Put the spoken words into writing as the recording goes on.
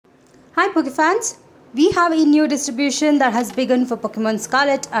Hi Pokefans! We have a new distribution that has begun for Pokemon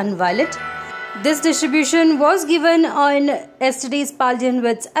Scarlet and Violet. This distribution was given on yesterday's Paldean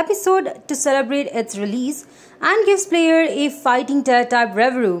Wits episode to celebrate its release and gives player a fighting type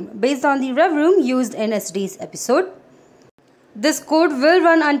Revavroom based on the Revavroom used in yesterday's episode. This code will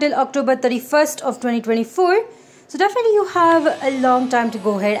run until October 31st of 2024, so definitely you have a long time to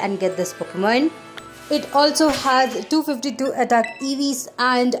go ahead and get this Pokemon. It also has 252 attack EVs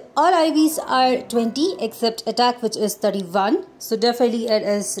and all IVs are 20 except attack, which is 31, so definitely it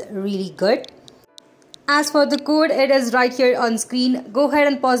is really good. As for the code, it is right here on screen. Go ahead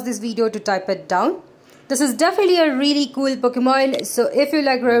and pause this video to type it down. This is definitely a really cool Pokemon, so if you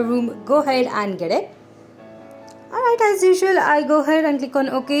like Revavroom, go ahead and get it. Alright, as usual, I go ahead and click on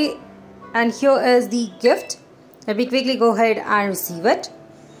OK, and here is the gift. Let me quickly go ahead and receive it.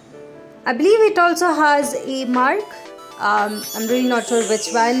 I believe it also has a mark. I'm really not sure which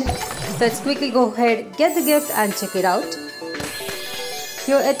one. Let's quickly go ahead, get the gift and check it out.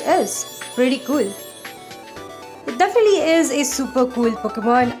 Here it is. Pretty cool. It definitely is a super cool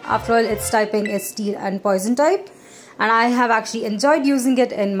Pokemon. After all, its typing is Steel and Poison type. And I have actually enjoyed using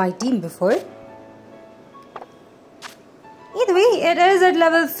it in my team before. Either way, it is at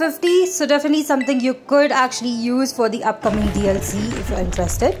level 50. So definitely something you could actually use for the upcoming DLC if you're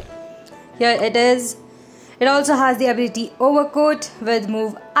interested. Here it is. It also has the ability Overcoat with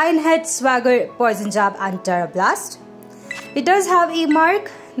move Iron Head, Swagger, Poison Jab and Terra Blast. It does have a mark.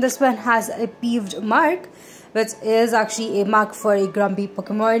 This one has a peeved mark, which is actually a mark for a grumpy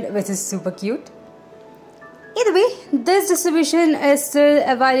Pokemon, which is super cute. Either way, this distribution is still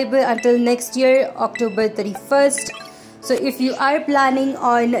available until next year, October 31st. So if you are planning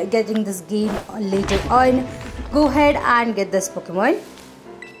on getting this game later on, go ahead and get this Pokemon.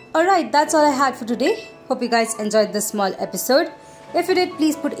 Alright, that's all I had for today. Hope you guys enjoyed this small episode. If you did,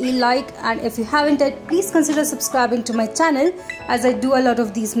 please put a like, and if you haven't yet, please consider subscribing to my channel, as I do a lot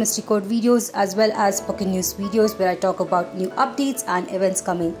of these mystery code videos as well as Poké News videos where I talk about new updates and events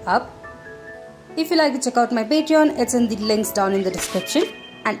coming up. If you like to check out my Patreon, it's in the links down in the description,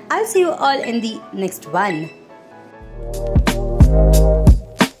 and I'll see you all in the next one.